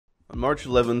March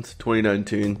 11th,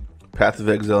 2019, Path of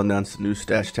Exile announced a new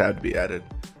stash tab to be added,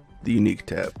 the Unique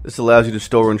tab. This allows you to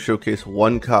store and showcase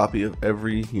one copy of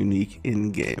every unique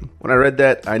in-game. When I read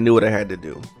that, I knew what I had to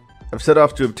do. I've set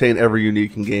off to obtain every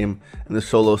unique in-game in the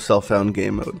solo self-found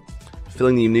game mode,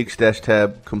 filling the Unique stash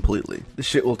tab completely. This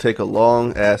shit will take a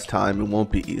long ass time and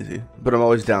won't be easy, but I'm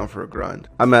always down for a grind.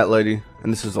 I'm Matt Lighty,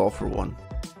 and this is All for One.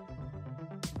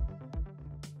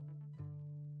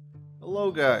 Hello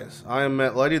guys, I am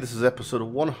Matt Lighty. This is episode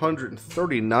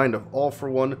 139 of All for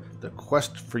One, the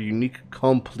quest for unique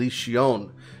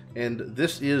completion. And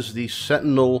this is the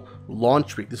Sentinel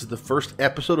launch week. This is the first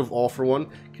episode of All for One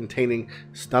containing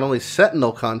not only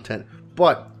Sentinel content,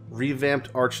 but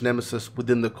revamped Archnemesis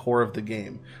within the core of the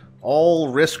game.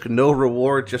 All risk, no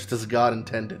reward, just as God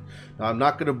intended. Now, I'm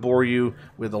not going to bore you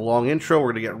with a long intro.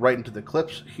 We're going to get right into the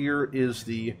clips. Here is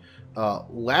the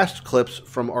last clips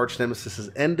from Archnemesis'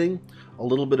 ending, a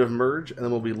little bit of merge, and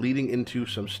then we'll be leading into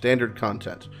some standard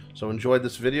content. So enjoy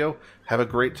this video, have a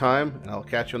great time, and I'll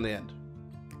catch you on the end.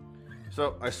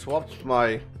 So I swapped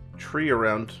my tree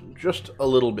around just a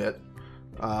little bit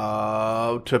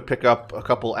to pick up a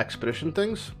couple expedition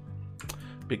things,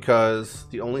 because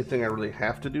the only thing I really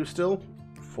have to do still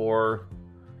for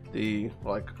the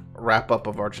wrap up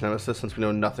of Archnemesis, since we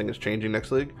know nothing is changing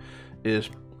next league, is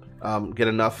get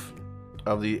enough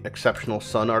of the exceptional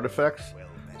sun artifacts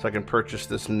so I can purchase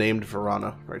this named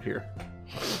Verana right here.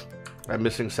 I'm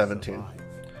missing 17.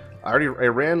 I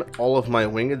ran all of my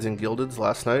wingeds and gildeds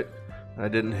last night, and I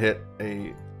didn't hit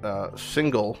a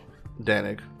single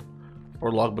Danig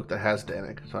or logbook that has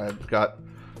Danig. So I've got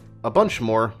a bunch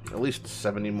more, at least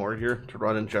 70 more here to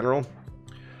run in general,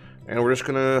 and we're just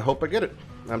gonna hope I get it.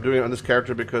 I'm doing it on this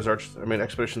character because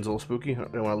Expedition's a little spooky. I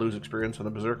don't want to lose experience on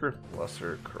the Berserker.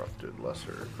 Lesser, Corrupted,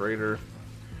 Lesser, Greater.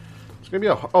 It's gonna be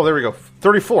a... Oh, there we go.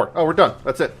 34. Oh, we're done.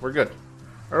 That's it. We're good.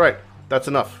 Alright. That's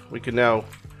enough. We can now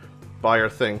buy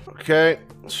our thing. Okay.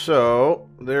 So,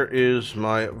 there is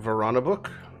my Verana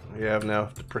book. I have now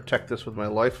to protect this with my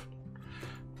life.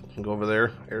 I can go over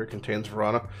there. Area contains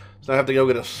Verana. So I have to go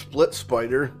get a split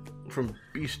spider from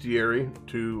Bestiary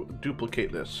to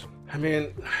duplicate this. I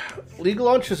mean, League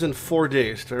launch is in 4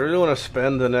 days. Do I really want to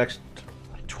spend the next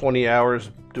 20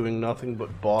 hours doing nothing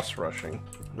but boss rushing?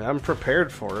 I mean, I'm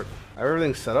prepared for it. I have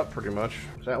everything set up pretty much.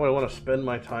 Is that what I want to spend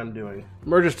my time doing?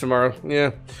 Merges tomorrow.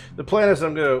 Yeah. The plan is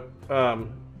I'm going to,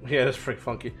 yeah, it's pretty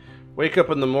funky. Wake up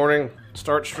in the morning,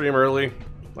 start stream early,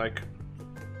 like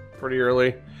pretty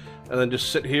early, and then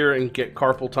just sit here and get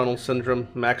carpal tunnel syndrome,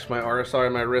 max my RSI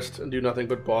on my wrist, and do nothing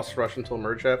but boss rush until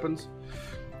merge happens.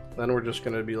 Then we're just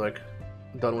going to be like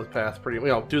done with path pretty,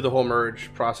 do the whole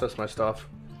merge, process my stuff.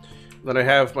 Then I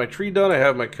have my tree done, I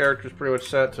have my characters pretty much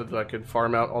set so that I can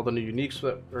farm out all the new uniques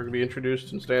that are going to be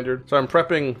introduced in standard. So I'm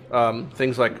prepping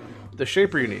things like the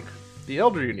Shaper unique, the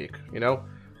Elder unique,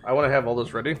 I want to have all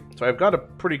those ready. So I've got a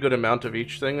pretty good amount of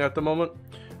each thing at the moment.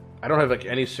 I don't have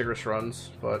any Cirrus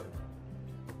runs, but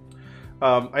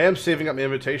I am saving up my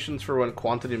invitations for when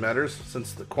quantity matters,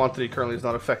 since the quantity currently is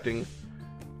not affecting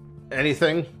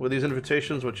anything with these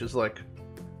invitations, which is like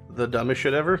the dumbest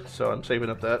shit ever. So I'm saving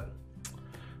up that.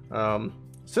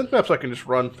 Synth maps I can just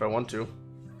run if I want to.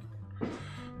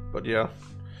 But yeah.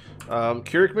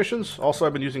 Keurig missions. Also,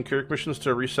 I've been using Keurig missions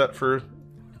to reset for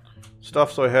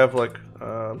stuff, so I have I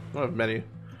don't have many.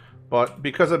 But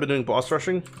because I've been doing boss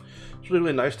rushing, it's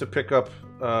really nice to pick up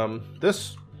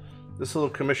this little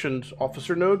commissioned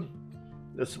officer node.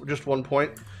 It's just 1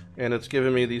 point, and it's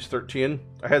giving me these 13.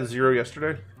 I had 0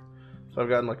 yesterday, so I've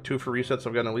gotten 2 for resets.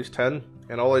 I've gotten at least 10,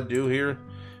 and all I do here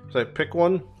is I pick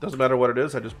one. Doesn't matter what it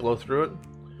is. I just blow through it,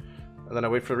 and then I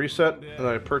wait for the reset, and then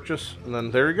I purchase, and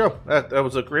then there you go. That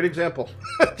was a great example.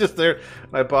 Just there,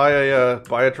 I buy a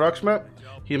Drox map.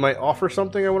 He might offer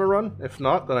something I want to run. If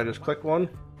not, then I just click one,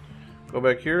 go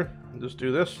back here, and just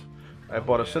do this. I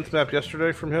bought a synth map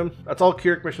yesterday from him. That's all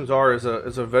Keurig missions are, is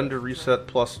a vendor reset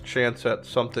plus chance at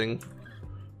something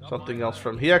else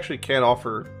from. He actually can't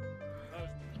offer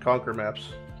Conquer maps,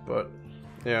 but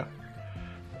yeah,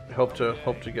 I hope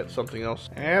to get something else.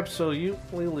 Absolutely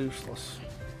useless.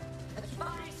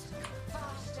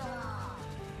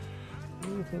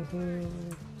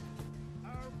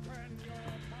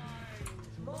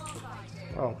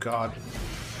 Oh God.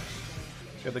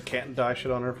 She had the cat and die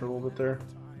shit on her for a little bit there.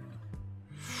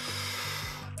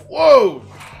 Whoa!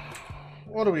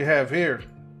 What do we have here?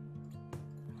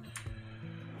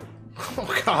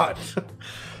 Oh God.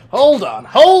 Hold on,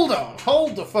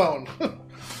 hold the phone.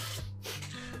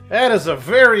 That is a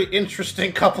very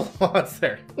interesting couple mods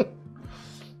there.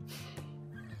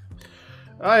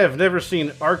 I have never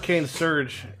seen Arcane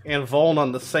Surge and Vuln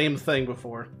on the same thing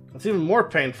before. It's even more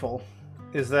painful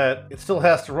is that it still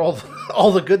has to roll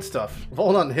all the good stuff.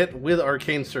 Roll on hit with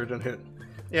Arcane Surge on hit.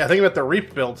 Yeah, think about the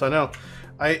Reap builds, I know.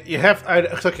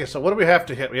 Okay, so what do we have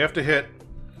to hit? We have to hit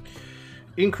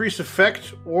increase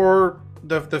effect or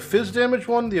the fizz damage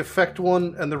one, the effect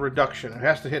one, and the reduction. It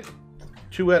has to hit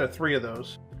 2 out of 3 of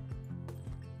those.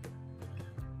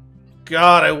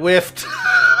 God, I whiffed.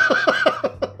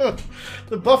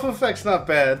 The buff effect's not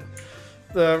bad.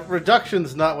 The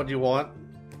reduction's not what you want.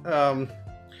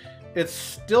 It's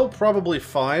still probably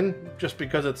fine, just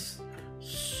because it's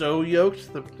so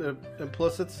yoked, the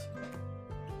implicits.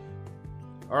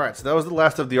 Alright, so that was the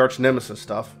last of the Archnemesis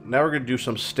stuff. Now we're going to do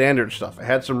some standard stuff. I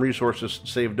had some resources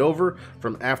saved over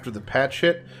from after the patch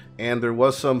hit, and there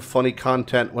was some funny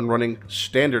content when running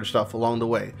standard stuff along the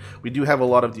way. We do have a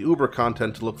lot of the Uber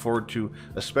content to look forward to,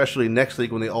 especially next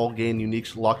league when they all gain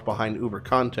uniques locked behind Uber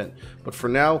content. But for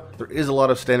now, there is a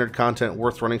lot of standard content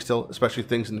worth running still, especially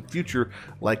things in the future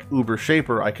like Uber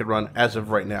Shaper I could run as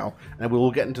of right now, and we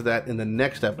will get into that in the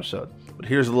next episode. But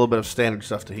here's a little bit of standard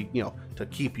stuff to, to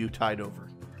keep you tied over.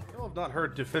 I've not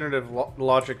heard definitive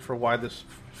logic for why this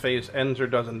phase ends or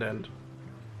doesn't end.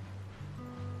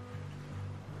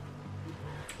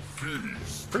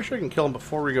 Pretty sure I can kill him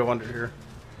before we go under here.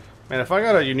 Man, if I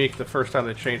got a unique the first time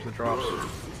they changed the drops.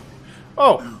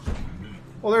 Oh!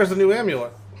 Well, there's the new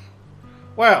amulet.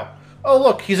 Wow. Oh,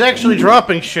 look, he's actually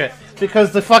dropping shit.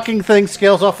 Because the fucking thing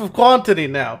scales off of quantity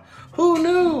now. Who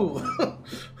knew?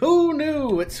 Who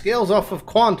knew it scales off of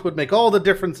quant would make all the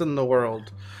difference in the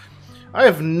world? I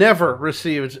have never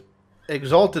received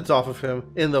Exalteds off of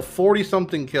him in the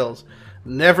 40-something kills.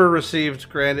 Never received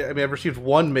I've received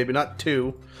 1, maybe, not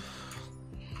 2.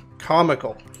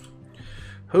 Comical.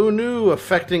 Who knew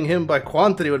affecting him by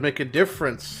quantity would make a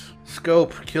difference?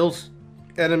 Scope kills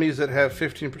enemies that have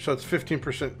 15%, so it's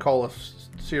 15% call if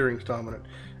Searing's dominant.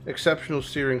 Exceptional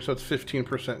Searing, so it's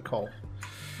 15% call.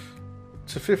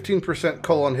 It's a 15%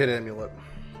 call on hit amulet.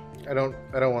 I don't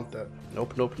want that.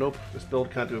 Nope, nope, nope. This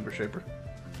build can't do Uber Shaper.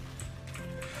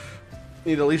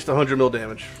 Need at least 100 mil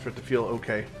damage for it to feel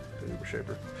okay to Uber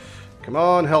Shaper. Come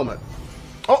on, helmet.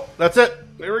 Oh, that's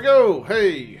it. There we go.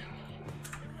 Hey.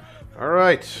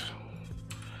 Alright.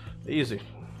 Easy.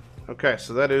 Okay,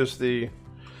 so that is the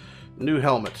new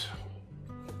helmet.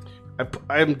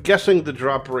 I'm guessing the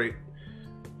drop rate,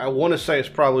 I want to say it's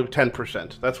probably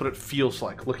 10%. That's what it feels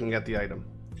like looking at the item.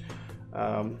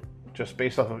 Just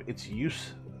based off of its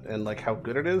use and like how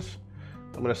good it is,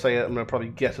 I'm gonna probably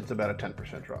guess it's about a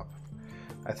 10% drop.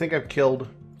 I think I've killed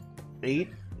 8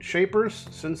 Shapers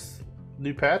since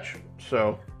new patch,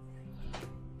 so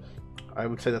I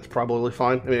would say that's probably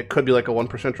fine. I mean, it could be like a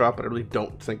 1% drop, but I really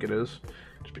don't think it is,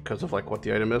 just because of like what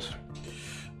the item is.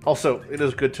 Also, it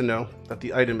is good to know that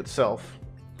the item itself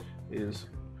is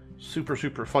super,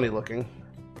 super funny looking.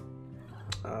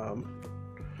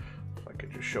 If I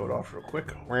could just show it off real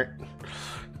quick.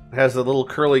 It has the little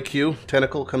curly Q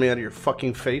tentacle coming out of your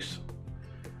fucking face.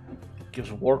 Gives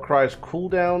war cries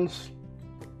cooldowns.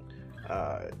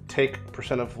 Take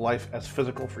percent of life as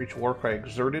physical for each war cry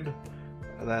exerted.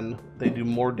 And then they do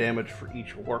more damage for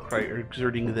each war cry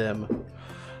exerting them.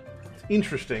 It's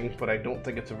interesting, but I don't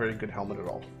think it's a very good helmet at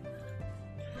all.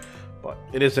 But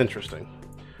it is interesting.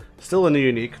 Still a new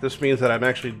unique. This means that I'm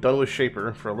actually done with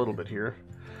Shaper for a little bit here.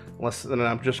 Then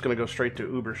I'm just going to go straight to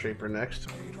Uber Shaper next.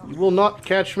 You will not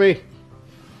catch me.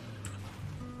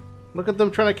 Look at them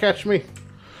trying to catch me.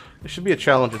 This should be a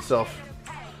challenge itself.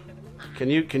 Can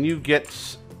you get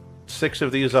 6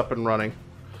 of these up and running?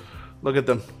 Look at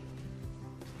them.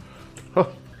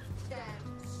 Oh,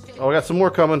 oh, we got some more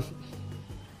coming.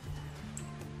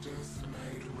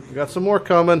 We got some more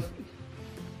coming.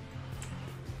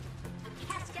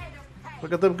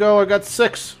 Look at them go. I got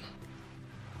 6.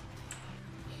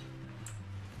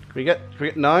 Can we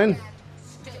get 9?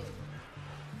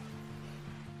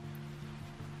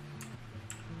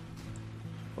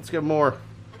 Let's get more.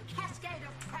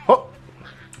 Oh.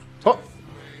 Oh.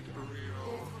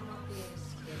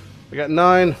 We got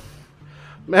 9.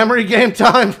 Memory game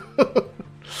time.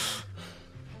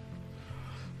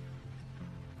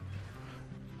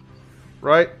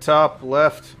 Right, top,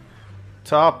 left,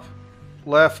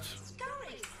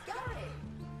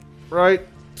 right,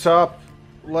 top,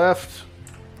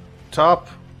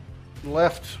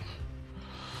 left.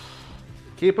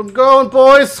 Keep them going,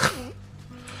 boys.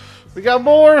 We got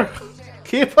more.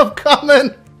 Keep them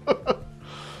coming.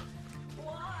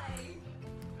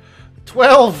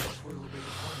 12.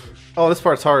 Oh, this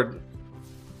part's hard.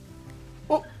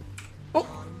 Oh,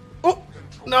 oh, oh!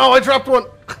 No, I dropped one.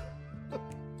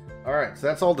 All right, so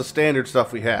that's all the standard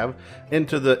stuff we have.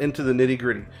 Into the nitty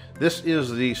gritty. This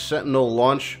is the Sentinel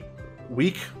launch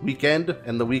weekend,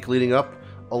 and the week leading up.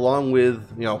 along with,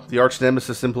 you know, the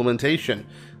Archnemesis implementation.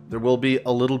 There will be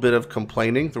a little bit of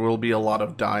complaining. There will be a lot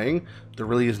of dying. There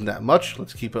really isn't that much.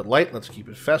 Let's keep it light. Let's keep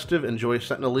it festive. Enjoy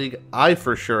Sentinel League. I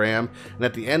for sure am. And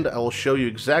at the end, I will show you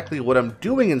exactly what I'm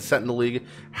doing in Sentinel League,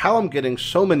 how I'm getting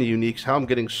so many uniques, how I'm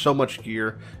getting so much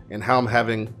gear, and how I'm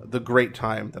having the great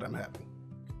time that I'm having.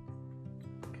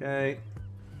 Okay.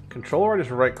 Controller, I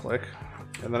just right-click.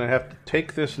 And then I have to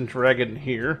take this and drag it in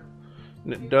here.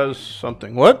 And it does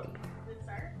something. What? Did it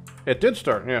start? It did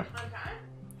start, yeah. On time?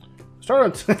 Start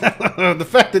on the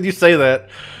fact that you say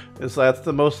that is that's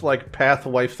the most like path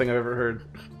wife thing I've ever heard.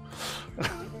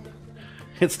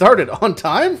 It started on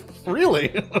time?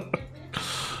 Really?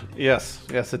 Yes,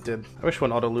 it did. I wish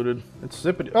one auto looted. It's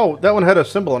zippity. Oh, that one had a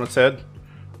symbol on its head.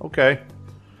 Okay.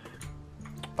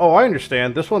 Oh, I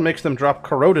understand. This one makes them drop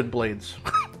corroded blades.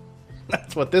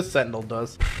 That's what this Sentinel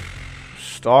does.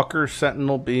 Stalker,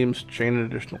 Sentinel, beams, chain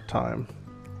additional time.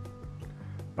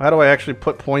 How do I actually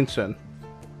put points in?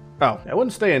 Oh, I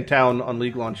wouldn't stay in town on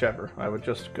League launch ever. I would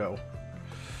just go.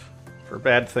 For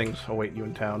bad things await you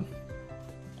in town.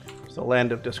 It's the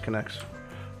land of disconnects.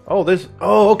 Oh, this...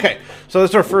 Oh, okay. So this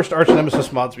is our first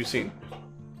Archnemesis mods we've seen.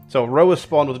 So, Roe is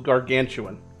spawned with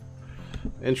Gargantuan.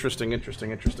 Interesting.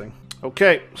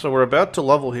 Okay, so we're about to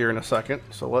level here in a second.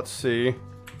 So let's see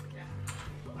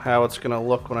how it's going to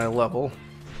look when I level.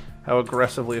 How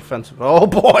aggressively offensive. Oh,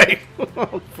 boy!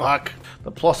 Oh, fuck.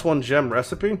 The +1 gem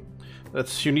recipe?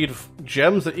 That's, you need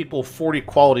gems that equal 40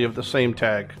 quality of the same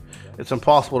tag. It's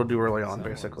impossible to do early on,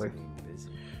 basically.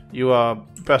 You,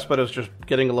 best bet is just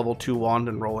getting a level 2 wand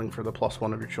and rolling for the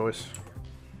 +1 of your choice.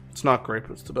 It's not great,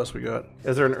 but it's the best we got.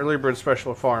 Is there an early bird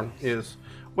special farm? Is,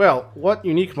 well, what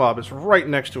unique mob is right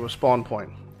next to a spawn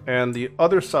point? And the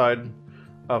other side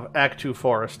of Act 2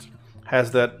 Forest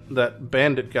has that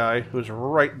bandit guy who's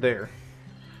right there.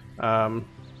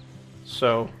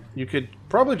 So you could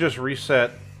probably just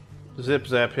reset, zip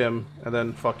zap him, and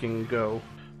then fucking go.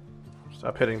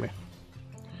 Stop hitting me.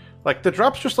 Like, the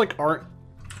drops just, like, aren't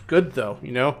good, though,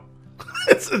 you know?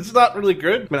 It's not really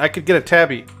good. I mean, I could get a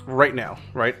tabby right now,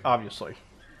 right? Obviously.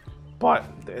 But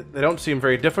they don't seem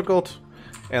very difficult,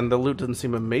 and the loot doesn't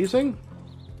seem amazing.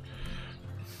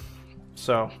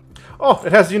 So... Oh,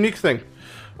 it has the unique thing.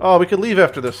 Oh, we could leave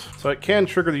after this. So it can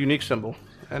trigger the unique symbol.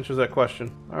 Answers that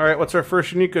question. Alright, what's our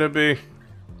first unique gonna be?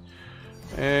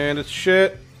 And it's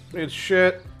shit. It's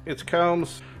shit. It's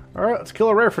combs. Alright, let's kill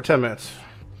a rare for 10 minutes.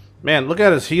 Man, look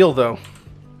at his heal, though.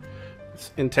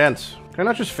 It's intense. Can I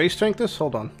not just face tank this?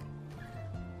 Hold on.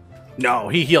 No,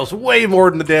 he heals way more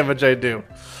than the damage I do.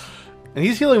 And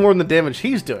he's healing more than the damage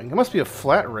he's doing. It must be a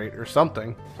flat rate or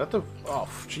something. Is that the... Oh,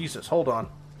 Jesus. Hold on.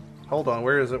 Hold on.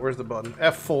 Where is it? Where's the button?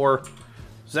 F4.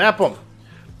 Zap him.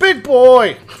 Big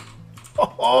boy!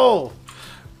 Oh!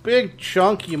 Big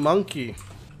chunky monkey.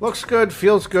 Looks good.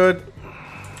 Feels good.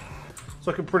 It's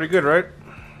looking pretty good, right?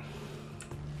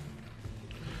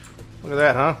 Look at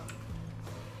that, huh?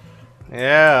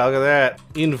 Yeah, look at that.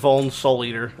 Invuln Soul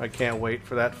Eater. I can't wait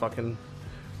for that fucking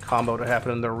combo to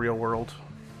happen in the real world.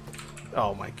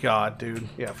 Oh my god, dude.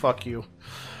 Yeah, fuck you.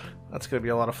 That's gonna be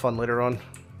a lot of fun later on.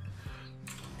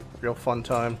 Real fun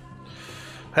time.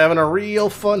 Having a real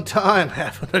fun time.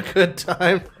 Having a good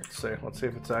time. Let's see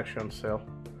if it's actually on sale.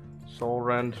 Soul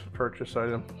Rend purchase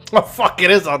item. Oh fuck,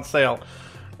 it is on sale.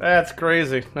 That's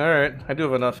crazy. Alright, I do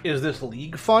have enough. Is this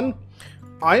League fun?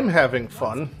 I'm having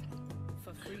fun.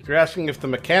 If you're asking if the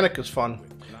mechanic is fun,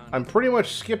 I'm pretty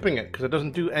much skipping it because it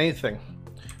doesn't do anything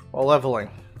while leveling.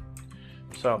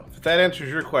 So, if that answers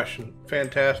your question,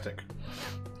 fantastic.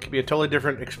 It could be a totally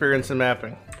different experience in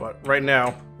mapping, but right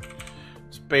now,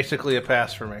 it's basically a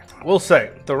pass for me. I will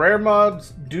say, the rare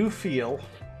mods do feel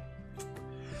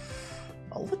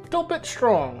a little bit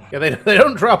strong. Yeah, they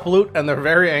don't drop loot and they're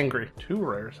very angry. 2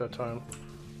 rares that time.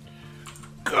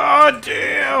 God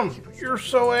damn! You're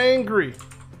so angry!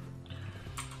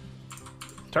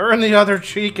 Turn the other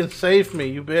cheek and save me,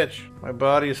 you bitch. My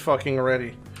body is fucking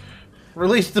ready.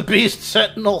 Release the beast,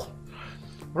 Sentinel!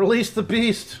 Release the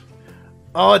beast!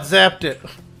 Oh, it zapped it.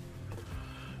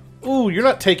 Ooh, you're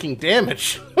not taking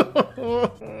damage.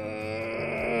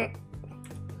 I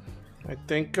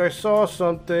think I saw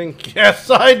something. Yes,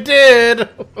 I did!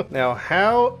 Now,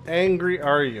 how angry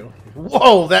are you?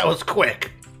 Whoa, that was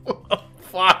quick!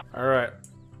 Fuck! Alright.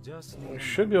 We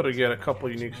should be able to get a couple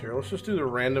uniques here. Let's just do the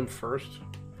random first.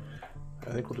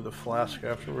 I think we'll do the flask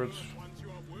afterwards.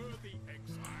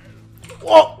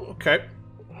 Whoa! Okay.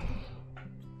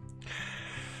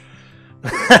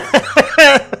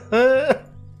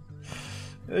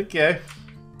 Okay.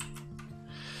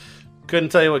 Couldn't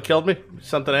tell you what killed me.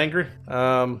 Something angry.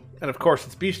 And of course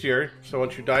it's bestiary, so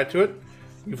once you die to it,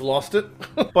 you've lost it.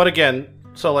 But again,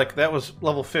 So, like, that was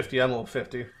level 50, I'm level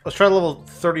 50. Let's try level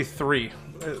 33.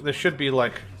 This should be,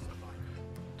 like,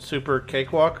 super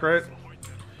cakewalk, right?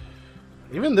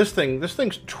 Even this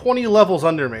thing's 20 levels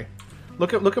under me.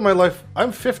 Look at my life.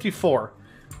 I'm 54.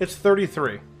 It's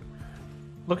 33.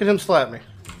 Look at him slap me.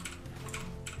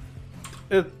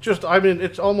 I mean,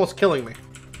 it's almost killing me.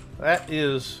 That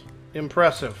is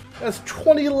impressive. That's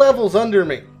 20 levels under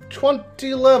me.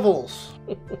 20 levels.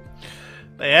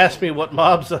 They asked me what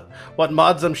mods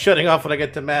I'm shutting off when I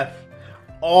get to math.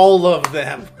 All of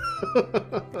them.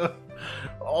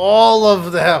 All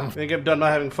of them. Think I'm done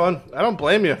not having fun? I don't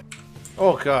blame you.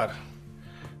 Oh god.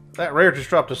 That rare just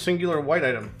dropped a singular white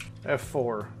item.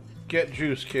 F4. Get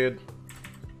juice, kid.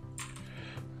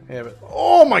 Have it.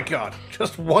 Oh my god!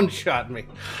 Just one-shot me.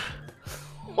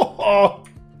 Oh,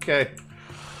 okay.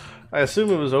 I assume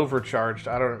it was overcharged.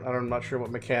 I'm not sure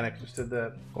what mechanic just did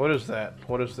that. What is that?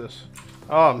 What is this?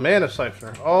 Oh, mana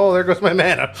siphoner. Oh, there goes my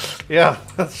mana. Yeah,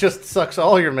 that just sucks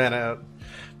all your mana out.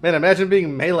 Man, imagine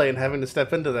being melee and having to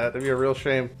step into that. That'd be a real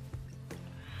shame.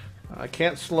 I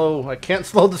can't slow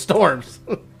the storms.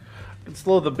 I can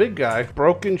slow the big guy.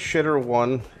 Broken Shitter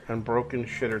 1 and Broken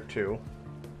Shitter 2.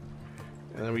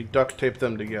 And then we duct tape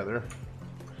them together.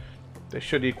 They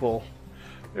should equal...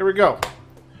 There we go.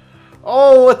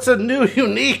 Oh, it's a new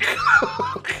unique!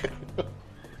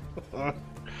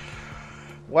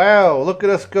 Wow, look at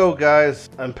us go, guys.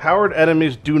 Empowered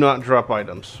enemies do not drop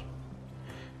items.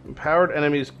 Empowered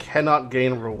enemies cannot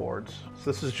gain rewards.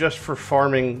 So this is just for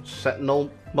farming Sentinel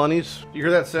monies. You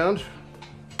hear that sound?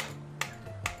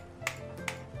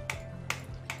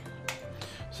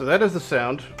 So that is the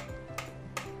sound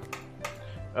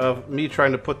of me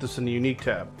trying to put this in the unique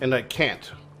tab, and I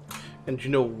can't. And you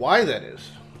know why that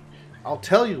is? I'll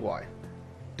tell you why.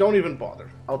 Don't even bother.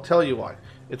 I'll tell you why.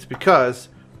 It's because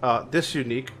this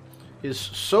unique is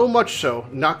so much so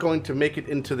not going to make it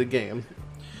into the game,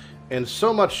 and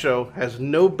so much so has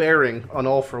no bearing on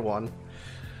All for One,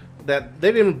 that they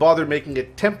didn't even bother making a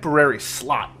temporary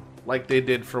slot like they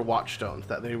did for Watchstones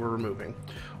that they were removing,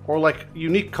 or like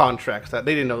unique contracts that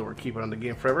they didn't know they were keeping on the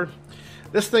game forever.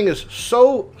 This thing is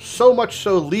so much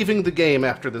so leaving the game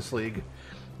after this league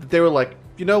that they were like,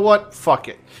 you know what, fuck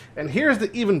it. And here's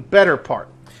the even better part.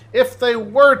 If they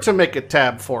were to make a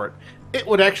tab for it, it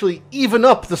would actually even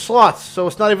up the slots, so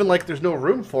it's not even like there's no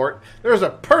room for it. There's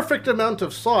a perfect amount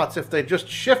of slots if they just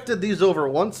shifted these over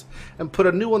once and put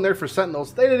a new one there for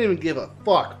Sentinels. They didn't even give a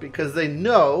fuck because they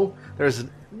know there's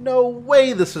no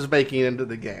way this is making it into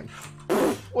the game.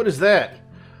 What is that?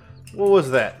 What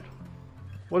was that?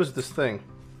 What is this thing?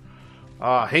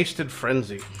 Ah, Hasted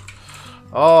Frenzy.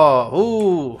 Oh,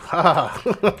 ooh, ha.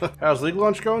 How's League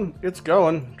Launch going? It's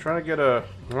going. Trying to get a,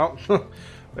 well,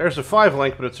 there's a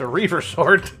 5-link, but it's a Reaver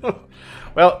Sword.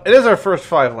 Well, it is our first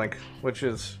 5-link, which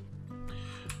is,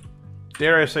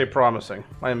 dare I say, promising.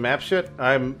 My maps yet?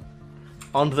 I'm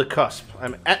on the cusp.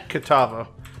 I'm at Kitava.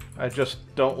 I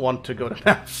just don't want to go to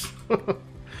maps.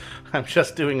 I'm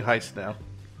just doing heist now.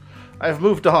 I've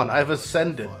moved on. I've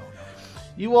ascended.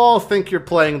 You all think you're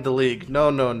playing the League. No,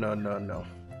 no, no, no, no.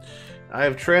 I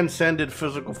have transcended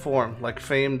physical form, like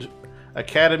famed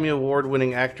Academy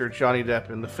Award-winning actor Johnny Depp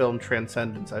in the film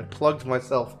Transcendence. I've plugged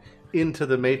myself into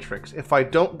the Matrix. If I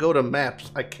don't go to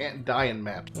maps, I can't die in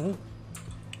maps.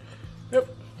 Yep,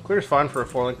 clear's fine for a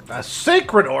 4-link. A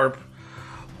Sacred Orb?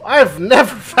 I've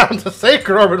never found a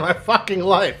Sacred Orb in my fucking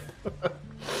life.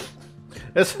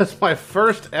 This is my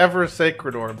first ever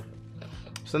Sacred Orb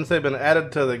since they've been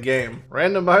added to the game.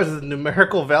 Randomizes the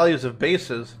numerical values of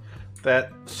bases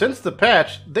that, since the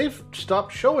patch, they've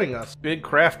stopped showing us. Big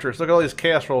crafters. Look at all these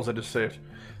chaos rolls I just saved.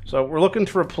 So we're looking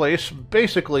to replace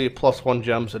basically +1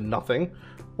 gems and nothing,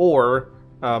 or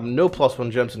no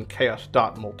 +1 gems and chaos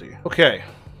dot multi. Okay,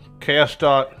 chaos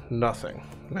dot nothing.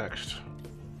 Next.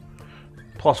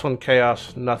 +1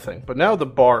 chaos, nothing. But now the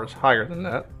bar is higher than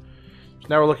that. So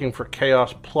now we're looking for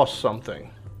chaos plus something.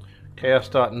 Chaos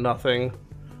dot nothing.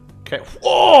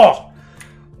 Oh!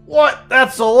 What?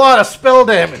 That's a lot of spell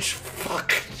damage.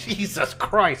 Fuck. Jesus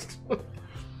Christ.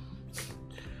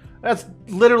 That's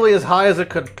literally as high as it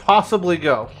could possibly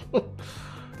go.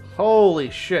 Holy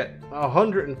shit.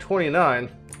 129.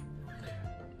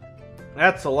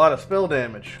 That's a lot of spell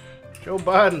damage. Joe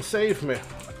Biden, save me.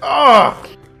 Ah!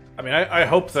 I mean, I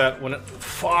hope that when it...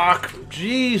 Fuck.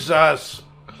 Jesus.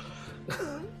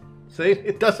 See?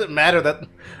 It doesn't matter.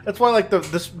 That's why, like, the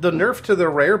nerf to the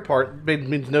rare part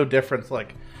means no difference.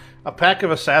 Like, a pack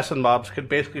of assassin mobs could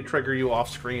basically trigger you off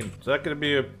screen. Is that going to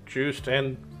be a juiced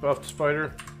and buffed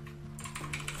spider?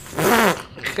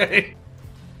 Okay.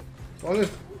 As long as...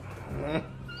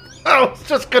 I was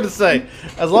just gonna say,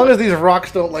 as long as these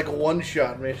rocks don't like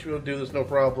one-shot me, I should be able to do this no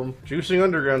problem. Juicing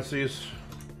underground seas.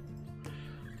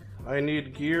 I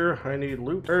need gear, I need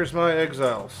loot. There's my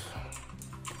exiles.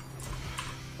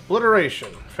 Obliteration.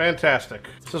 Fantastic.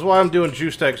 This is why I'm doing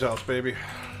juiced exiles, baby.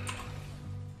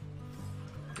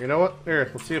 You know what? Here,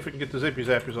 let's see if we can get the zippy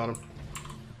zappies on them.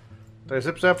 Did I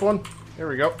zip zap one? Here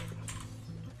we go.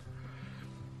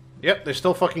 Yep, they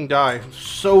still fucking die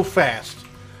so fast.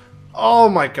 Oh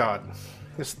my god.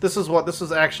 This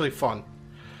is actually fun.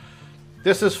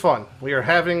 This is fun.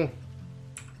 I'm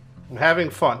having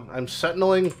fun. I'm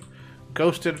sentineling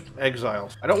ghosted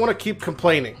exiles. I don't want to keep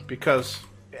complaining because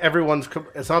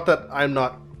it's not that I'm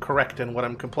not correct in what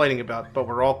I'm complaining about, but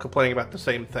we're all complaining about the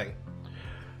same thing.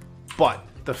 But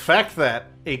the fact that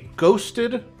a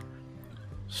ghosted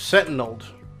sentineled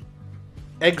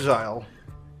exile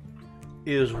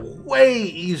is way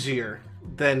easier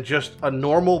than just a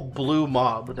normal blue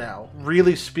mob now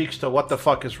really speaks to what the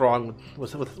fuck is wrong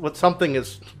with something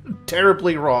is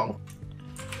terribly wrong.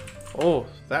 Oh,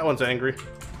 that one's angry.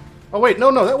 Oh wait,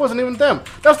 no, that wasn't even them.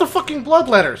 That's the fucking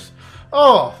bloodletters.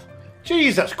 Oh,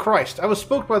 Jesus Christ. I was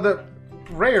spooked by the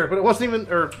rare, but it wasn't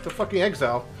even, or the fucking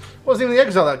exile. It wasn't even the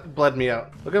exile that bled me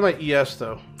out. Look at my ES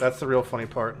though. That's the real funny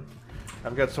part.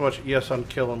 I've got so much ES on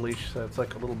kill and leash that it's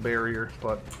like a little barrier,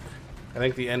 but I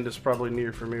think the end is probably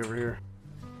near for me over here.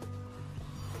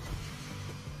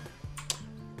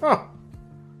 Oh,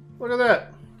 look at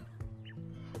that.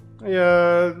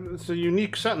 It's a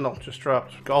unique sentinel just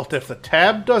dropped. Galt, if the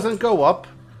tab doesn't go up,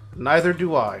 neither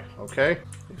do I, okay?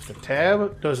 If the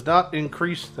tab does not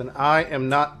increase, then I am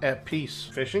not at peace.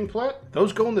 Fishing plat?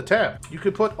 Those go in the tab. You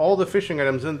could put all the fishing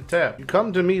items in the tab. You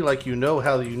come to me like you know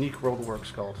how the unique world works,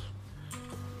 Galt.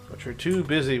 But you're too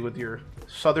busy with your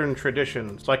southern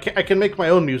traditions. So I can make my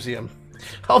own museum.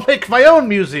 I'll make my own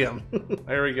museum!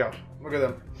 There we go. Look at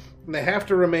them. And they have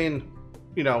to remain,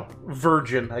 you know,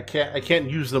 virgin. I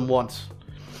can't use them once.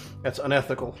 That's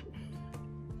unethical.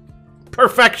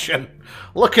 Perfection!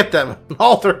 Look at them in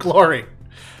all their glory.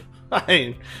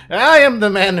 I am the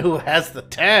man who has the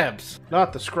tabs,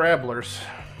 not the scrabblers.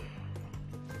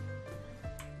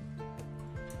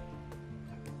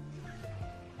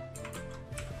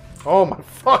 Oh my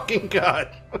fucking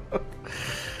god.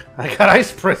 I got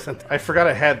ice prison. I forgot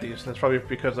I had these. That's probably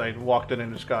because I walked in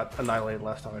and just got annihilated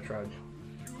last time I tried.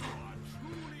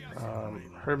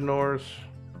 Herbnors.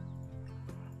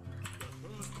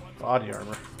 Body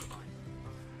armor.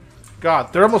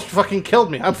 God, they're almost fucking killed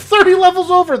me. I'm 30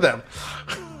 levels over them.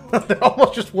 They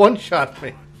almost just one-shot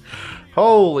me.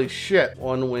 Holy shit.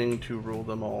 One wing to rule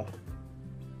them all.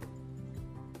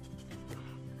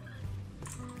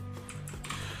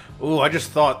 Ooh, I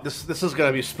just thought this is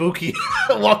gonna be spooky.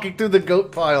 Walking through the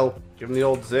goat pile. Give him the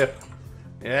old zip.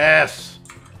 Yes.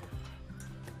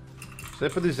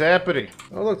 Zippity zappity.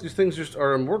 Oh look, these things just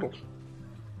are immortal.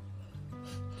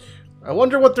 I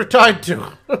wonder what they're tied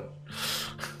to.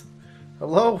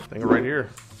 Hello? Thing right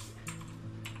here.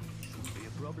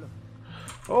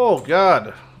 Oh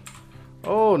god.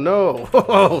 Oh no.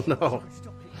 Oh no.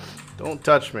 Don't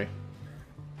touch me.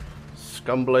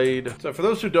 Scumblade. So for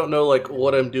those who don't know like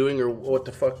what I'm doing or what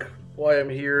the fuck, why I'm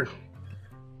here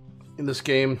in this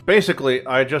game, basically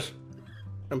I just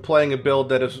am playing a build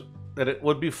that it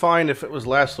would be fine if it was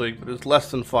last week, but it's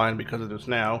less than fine because it is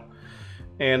now.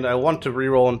 And I want to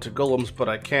reroll into golems, but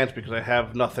I can't because I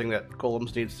have nothing that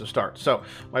golems needs to start. So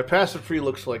my passive tree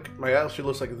looks like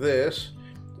this,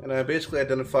 and I basically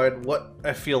identified what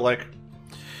I feel like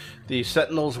the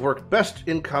sentinels work best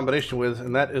in combination with,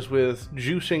 and that is with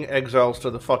juicing exiles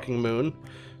to the fucking moon.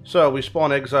 So we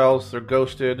spawn exiles, they're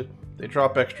ghosted, they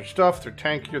drop extra stuff, they're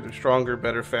tankier, they're stronger,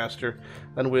 better, faster.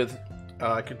 Then with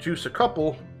I could juice a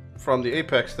couple from the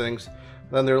apex things,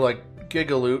 then they're like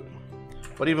giga loot.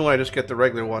 But even when I just get the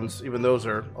regular ones, even those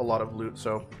are a lot of loot,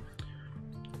 so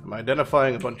I'm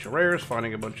identifying a bunch of rares,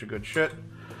 finding a bunch of good shit,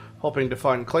 hoping to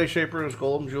find clay shapers,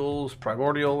 golem jewels,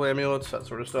 primordial amulets, that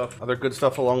sort of stuff. Other good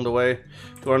stuff along the way.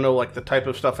 If you want to know like the type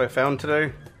of stuff I found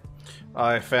today,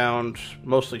 I found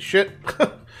mostly shit,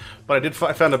 but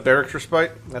I found a barracks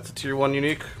respite. That's a tier 1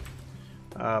 unique.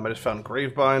 I just found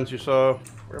grave binds, you saw.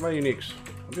 Where are my uniques?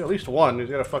 There'll be at least one. He's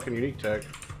got a fucking unique tag.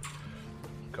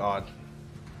 God.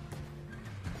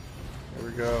 There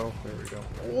we go. There we go.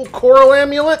 Oh, coral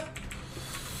amulet!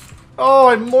 Oh,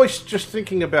 I'm moist just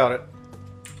thinking about it.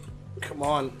 Come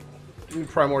on. Give me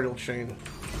primordial chain.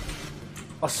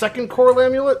 A second coral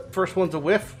amulet? First one's a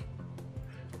whiff.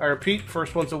 I repeat,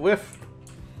 first one's a whiff.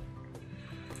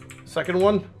 Second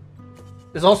one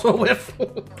is also a whiff.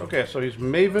 Okay, so he's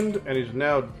mavened and he's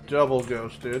now double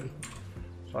ghosted.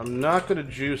 So I'm not going to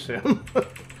juice him.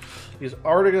 He's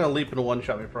already gonna leap and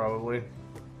one-shot me, probably.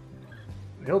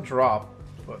 He'll drop,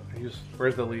 but he's...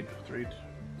 Where's the leap? 3...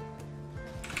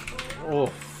 Oh,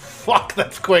 fuck,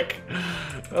 that's quick!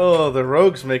 Oh, the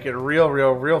rogues make it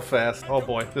real fast. Oh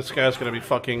boy, this guy's gonna be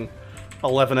fucking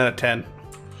 11 out of 10.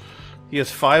 He has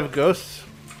 5 ghosts,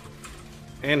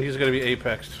 and he's gonna be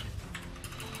apexed.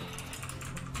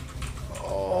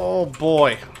 Oh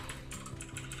boy.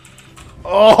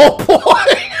 Oh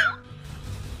boy!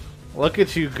 Look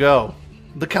at you go.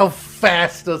 Look how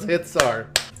fast those hits are.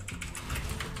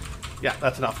 Yeah,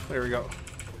 that's enough. There we go.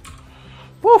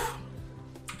 Woof!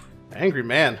 Angry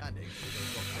man.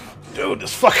 Dude,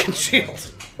 this fucking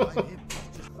shield.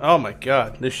 Oh my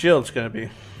god, this shield's gonna be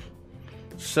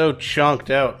so chunked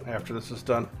out after this is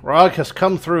done. Rog has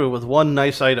come through with one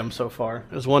nice item so far.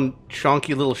 There's one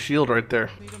chunky little shield right there.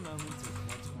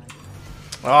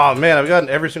 Oh man, I've gotten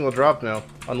every single drop now.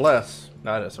 Unless...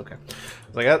 No, it is, okay.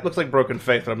 Like, that looks like Broken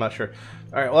Faith, but I'm not sure.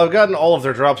 Alright, well I've gotten all of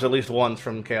their drops at least once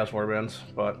from Chaos Warbands,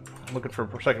 but I'm looking for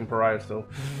second pariah still.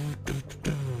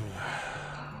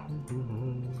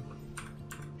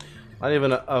 Not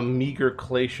even a meager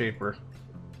clay shaper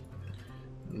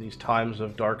in these times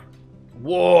of dark.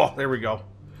 Whoa, there we go.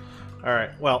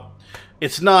 Alright, well,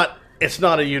 it's not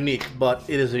a unique, but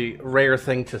it is a rare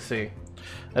thing to see.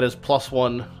 That is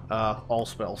 +1 all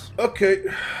spells. Okay.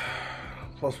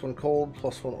 +1 cold,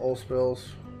 +1 all spells.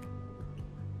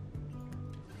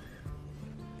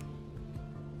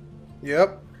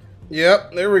 Yep.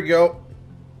 Yep, there we go.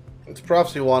 It's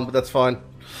Prophecy Wand, but that's fine.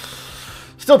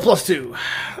 Still +2.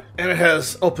 And it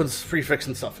has opens prefix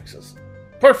and suffixes.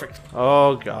 Perfect.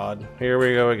 Oh god. Here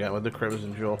we go again with the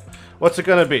Crimson Jewel. What's it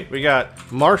gonna be? We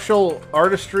got Martial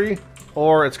Artistry,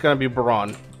 or it's gonna be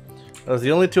Brawn. Those are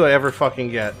the only two I ever fucking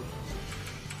get.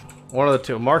 One of the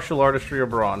two. Martial Artistry or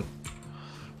Brawn.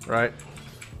 Right?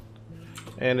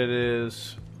 And it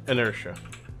is Inertia.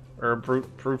 Or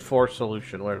Brute Force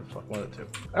Solution. Whatever the fuck, one of the two.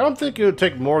 I don't think it would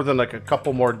take more than like a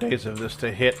couple more days of this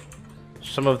to hit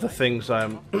some of the things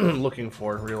I'm looking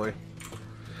for, really.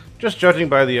 Just judging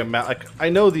by the amount, like, I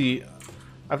know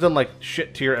I've done like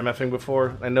shit tier MFing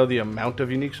before. I know the amount of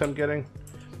uniques I'm getting.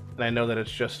 And I know that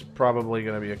it's just probably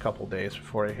going to be a couple days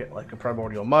before I hit like a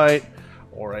Primordial Might,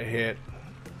 or I hit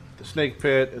the Snake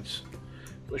Pit.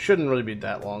 It shouldn't really be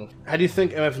that long. How do you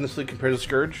think MF in this league compares to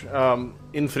Scourge?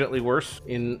 Infinitely worse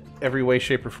in every way,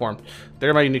 shape, or form.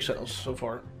 They're my unique Sentinels so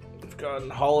far. I've gotten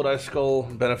Hollowed Eye Skull,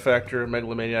 Benefactor,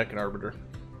 Megalomaniac, and Arbiter.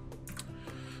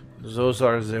 Those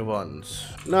are the ones.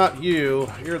 Not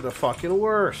you. You're the fucking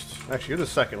worst. Actually, you're the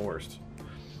second worst.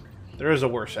 There is a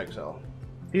worse Exile.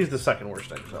 He's the second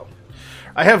worst Exile.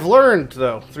 I have learned,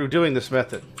 though, through doing this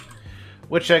method,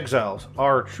 which Exiles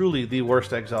are truly the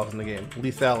worst Exiles in the game,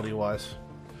 lethality-wise.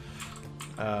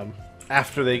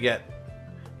 After they get,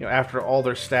 after all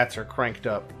their stats are cranked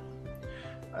up.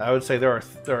 I would say there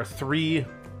are three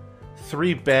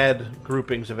bad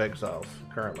groupings of Exiles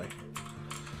currently.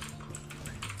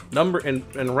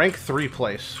 In rank 3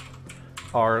 place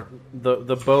are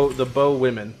the bow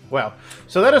women. Wow.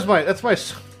 So that's my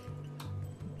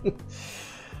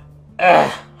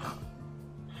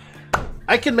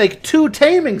I can make 2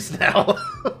 tamings now.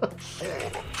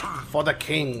 For the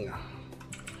king.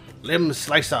 Limb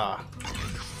Slicer.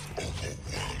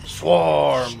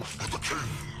 Swarm.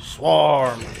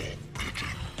 Swarm.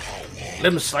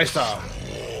 Limb Slicer.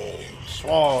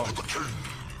 Swarm.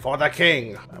 For the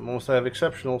king. I almost have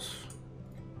exceptionals.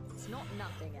 It's not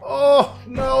nothing. Oh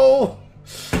no!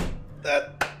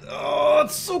 Oh,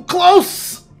 it's so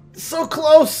close! So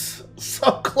close!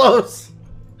 So close!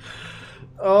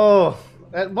 Oh,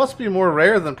 that must be more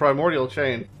rare than Primordial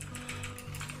Chain.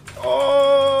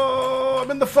 Oh,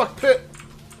 I'm in the fuck pit.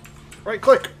 Right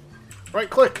click. Right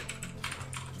click.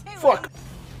 Fuck.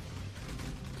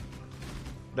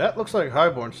 That looks like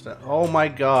Highborn stat. Oh my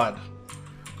god.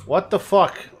 What the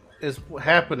fuck is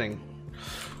happening?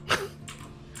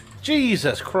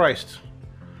 Jesus Christ.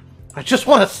 I just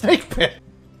want a snake pit.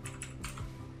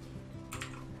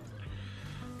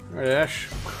 Alright, Ash.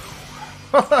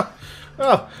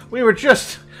 Oh, we were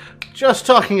just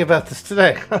talking about this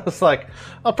today. I was like,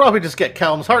 I'll probably just get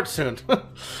Callum's Heart soon.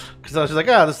 Because I was just like,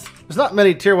 there's not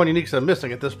many tier 1 uniques I'm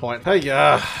missing at this point. Hey,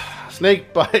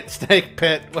 Snake Bite, Snake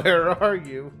Pit, where are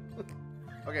you?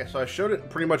 Okay, so I showed it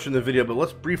pretty much in the video, but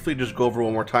let's briefly just go over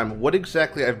one more time what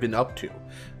exactly I've been up to.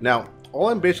 Now, all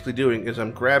I'm basically doing is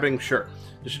I'm grabbing, sure,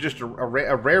 this is just a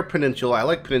rare Peninsula. I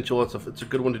like Peninsula, it's a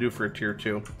good one to do for a tier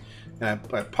 2. And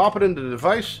I pop it into the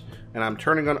device, and I'm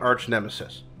turning on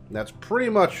Archnemesis. And that's pretty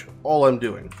much all I'm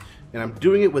doing. And I'm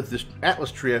doing it with this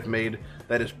Atlas tree I've made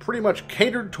that is pretty much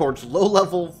catered towards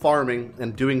low-level farming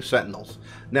and doing Sentinels.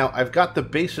 Now, I've got the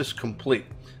basis complete,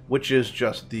 which is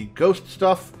just the Ghost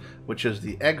stuff, which is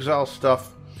the Exile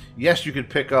stuff. Yes, you could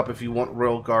pick up if you want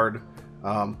Royal Guard,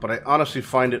 but I honestly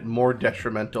find it more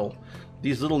detrimental.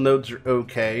 These little nodes are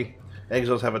okay.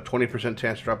 Exiles have a 20%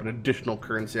 chance to drop an additional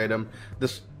currency item.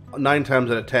 This 9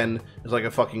 times out of 10 is like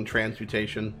a fucking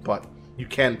transmutation, but you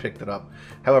can pick that up.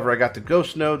 However, I got the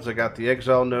Ghost nodes, I got the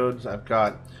Exile nodes, I've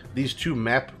got these 2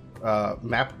 map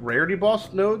rarity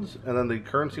boss nodes, and then the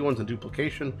currency ones and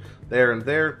duplication there and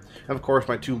there. And of course,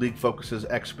 my 2 league focuses,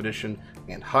 Expedition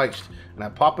and Heist. And I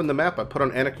pop in the map, I put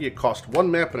on Anarchy, it costs 1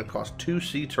 map and it costs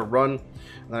 2C to run.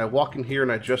 And then I walk in here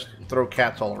and I just throw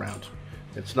cats all around.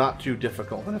 It's not too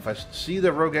difficult. And if I see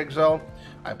the Rogue Exile,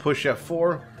 I push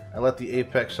F4, I let the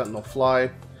Apex Sentinel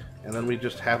fly, and then we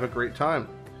just have a great time.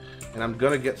 And I'm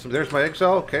gonna get some. There's my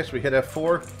Exile. Okay, so we hit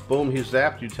F4. Boom, he's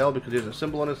zapped. You tell because he has a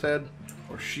symbol on his head.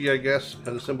 Or she, I guess,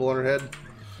 has a symbol on her head.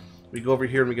 We go over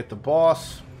here and we get the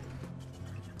boss.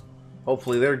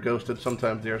 Hopefully they're ghosted.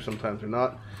 Sometimes they are, sometimes they're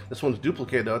not. This one's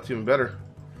duplicated though, it's even better.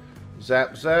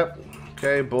 Zap, zap.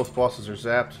 Okay, both bosses are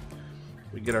zapped.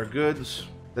 We get our goods.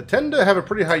 They tend to have a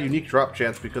pretty high unique drop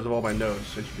chance because of all my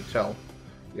nodes, as you can tell.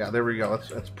 Yeah, there we go.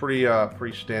 That's pretty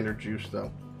pretty standard juice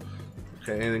though.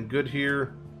 Okay, anything good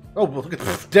here? Oh, well, look at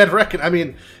the Dead Reckon. I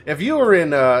mean, if you were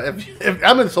in, if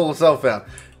I'm in Soul Self-Found,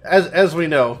 as we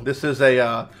know, this is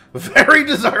a very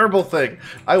desirable thing.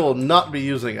 I will not be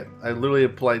using it. I literally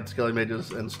applied Skelly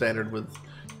Mages and Standard with,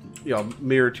 you know,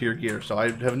 mirror tier gear, so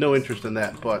I have no interest in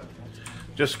that. But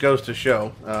just goes to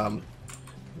show,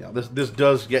 you know, this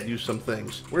does get you some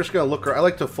things. We're just gonna look. I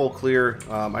like to full clear.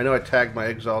 I know I tagged my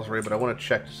Exiles already, but I want to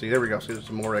check to see. There we go. See, there's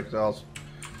some more Exiles.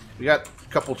 We got a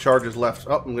couple charges left.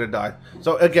 Oh, I'm going to die.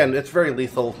 So, again, it's very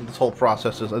lethal. This whole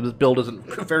process is... This build isn't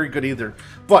very good either.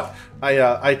 But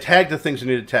I tagged the things I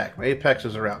need to tag. My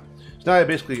Apexes are out. So now I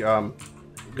basically going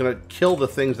to kill the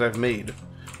things that I've made,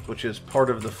 which is part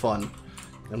of the fun.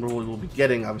 And we'll be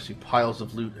getting, obviously, piles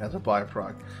of loot as a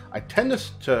byproduct. I tend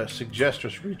to suggest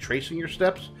just retracing your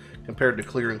steps compared to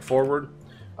clearing forward.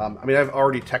 I mean, I've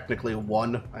already technically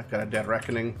won. I've got a Dead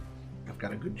Reckoning. I've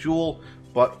got a good Jewel.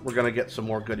 But we're going to get some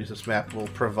more goodies. This map will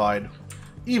provide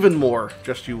even more.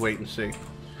 Just you wait and see.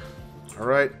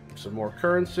 Alright, some more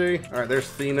currency. Alright, there's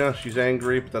Thena. She's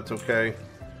angry, but that's okay.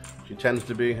 She tends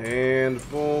to be. And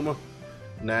boom.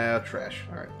 Nah, trash.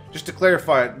 Alright. Just to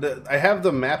clarify, I have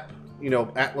the map, you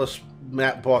know, Atlas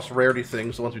map boss rarity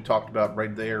things, the ones we talked about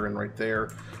right there and right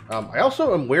there. I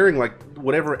also am wearing, like,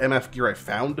 whatever MF gear I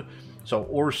found. So,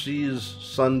 Orsees,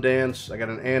 Sundance, I got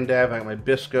an Andav, I got my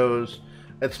Biscos.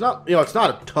 It's not, you know, it's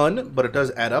not a ton, but it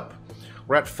does add up.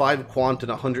 We're at 5 quant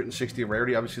and 160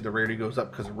 rarity. Obviously, the rarity goes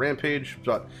up because of Rampage,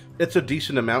 but it's a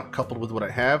decent amount coupled with what I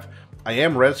have. I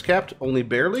am res capped, only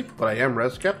barely, but I am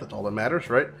res capped. That's all that matters,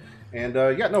 right? And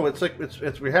yeah, no, it's like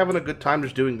we're having a good time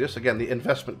just doing this. Again, the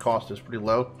investment cost is pretty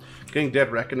low. Getting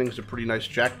Dead Reckoning is a pretty nice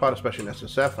jackpot, especially in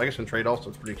SSF. I guess in trade also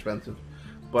it's pretty expensive,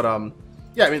 but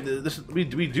yeah, I mean,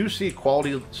 we do see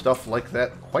quality stuff like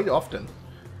that quite often.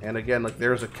 And again, like,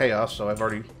 there's a Chaos, so I've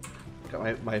already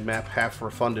got my map half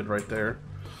refunded right there.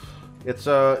 It's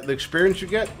the experience you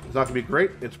get is not going to be great.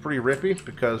 It's pretty rippy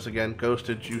because, again,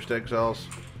 Ghosted, Juiced Exiles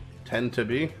tend to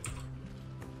be.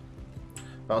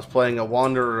 If I was playing a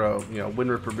Wanderer, you know, Wind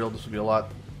Ripper build, this would be a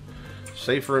lot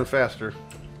safer and faster.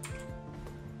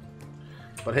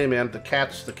 But hey, man, the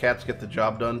cats get the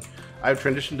job done. I've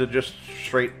transitioned to just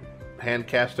straight hand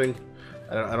casting.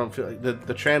 I don't feel like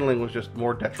the channeling was just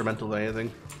more detrimental than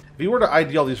anything. If you were to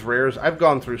ID all these rares, I've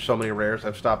gone through so many rares,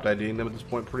 I've stopped IDing them at this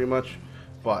point pretty much.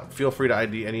 But feel free to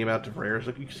ID any amount of rares.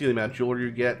 Like, you can see the amount of jewelry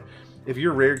you get. If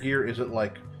your rare gear isn't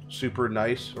like super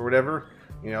nice or whatever,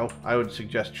 you know, I would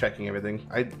suggest checking everything.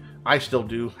 I still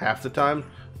do half the time,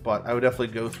 but I would definitely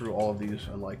go through all of these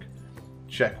and like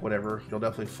check whatever. You'll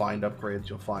definitely find upgrades.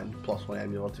 You'll find +1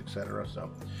 amulets, etc. So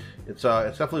it's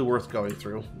definitely worth going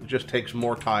through. It just takes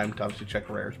more time to obviously check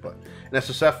rares, but in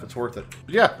SSF it's worth it.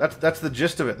 But yeah, that's the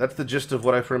gist of it. That's the gist of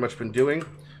what I've pretty much been doing.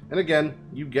 And again,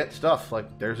 you get stuff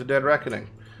like there's a Dead Reckoning.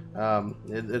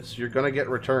 You're gonna get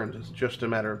returns. It's just a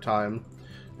matter of time.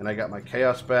 And I got my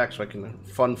Chaos back, so I can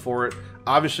fund for it.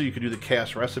 Obviously, you could do the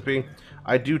Chaos recipe.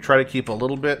 I do try to keep a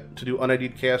little bit to do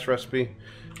unID'd Chaos recipe.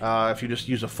 If you just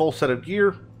use a full set of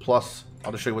gear, plus,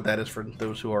 I'll just show you what that is for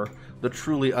those who are the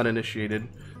truly uninitiated.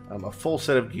 A full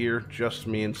set of gear just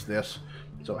means this.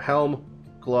 So helm,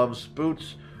 gloves,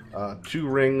 boots, 2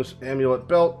 rings, amulet,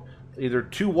 belt, either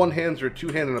 2 one-hands or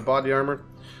 2-hand and a body armor.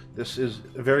 This is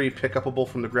very pick-upable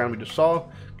from the ground we just saw.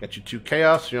 Get you 2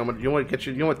 chaos. You know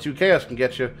what 2 chaos can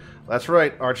get you? That's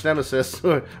right,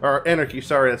 Archnemesis or Anarchy.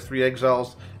 Sorry, that's 3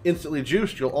 exiles instantly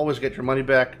juiced. You'll always get your money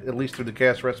back, at least through the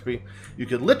chaos recipe. You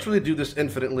could literally do this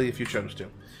infinitely if you chose to.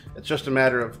 It's just a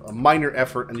matter of a minor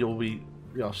effort, and you'll be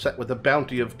set with a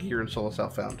bounty of gear and Solo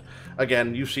Southbound.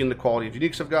 Again, you've seen the quality of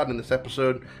uniques I've gotten in this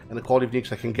episode, and the quality of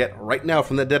uniques I can get right now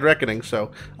from the Dead Reckoning,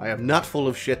 so I am not full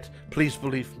of shit. Please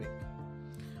believe me.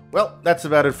 Well, that's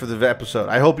about it for the episode.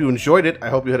 I hope you enjoyed it. I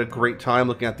hope you had a great time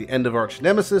looking at the end of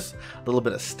Archnemesis, a little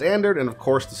bit of Standard, and of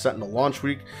course the Sentinel launch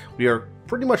week. We are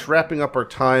pretty much wrapping up our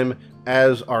time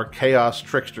as our Chaos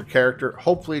Trickster character,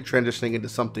 hopefully transitioning into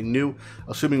something new,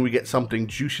 assuming we get something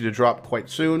juicy to drop quite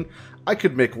soon. I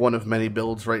could make one of many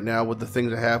builds right now with the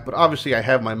things I have, but obviously I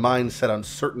have my mind set on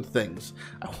certain things.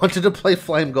 I wanted to play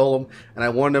Flame Golem, and I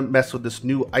wanted to mess with this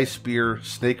new Ice Spear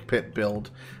Snake Pit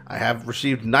build. I have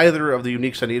received neither of the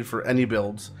uniques I need for any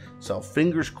builds, so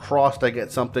fingers crossed I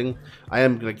get something. I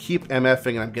am going to keep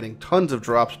MFing, and I'm getting tons of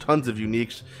drops, tons of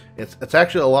uniques. It's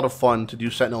actually a lot of fun to do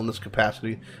Sentinel in this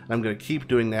capacity, and I'm going to keep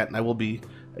doing that, and I will be,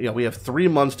 we have 3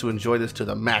 months to enjoy this to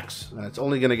the max, and it's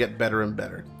only going to get better and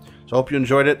better. So I hope you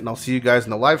enjoyed it, and I'll see you guys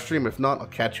in the live stream. If not, I'll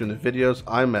catch you in the videos.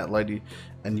 I'm Matt Lighty,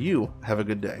 and you have a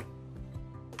good day.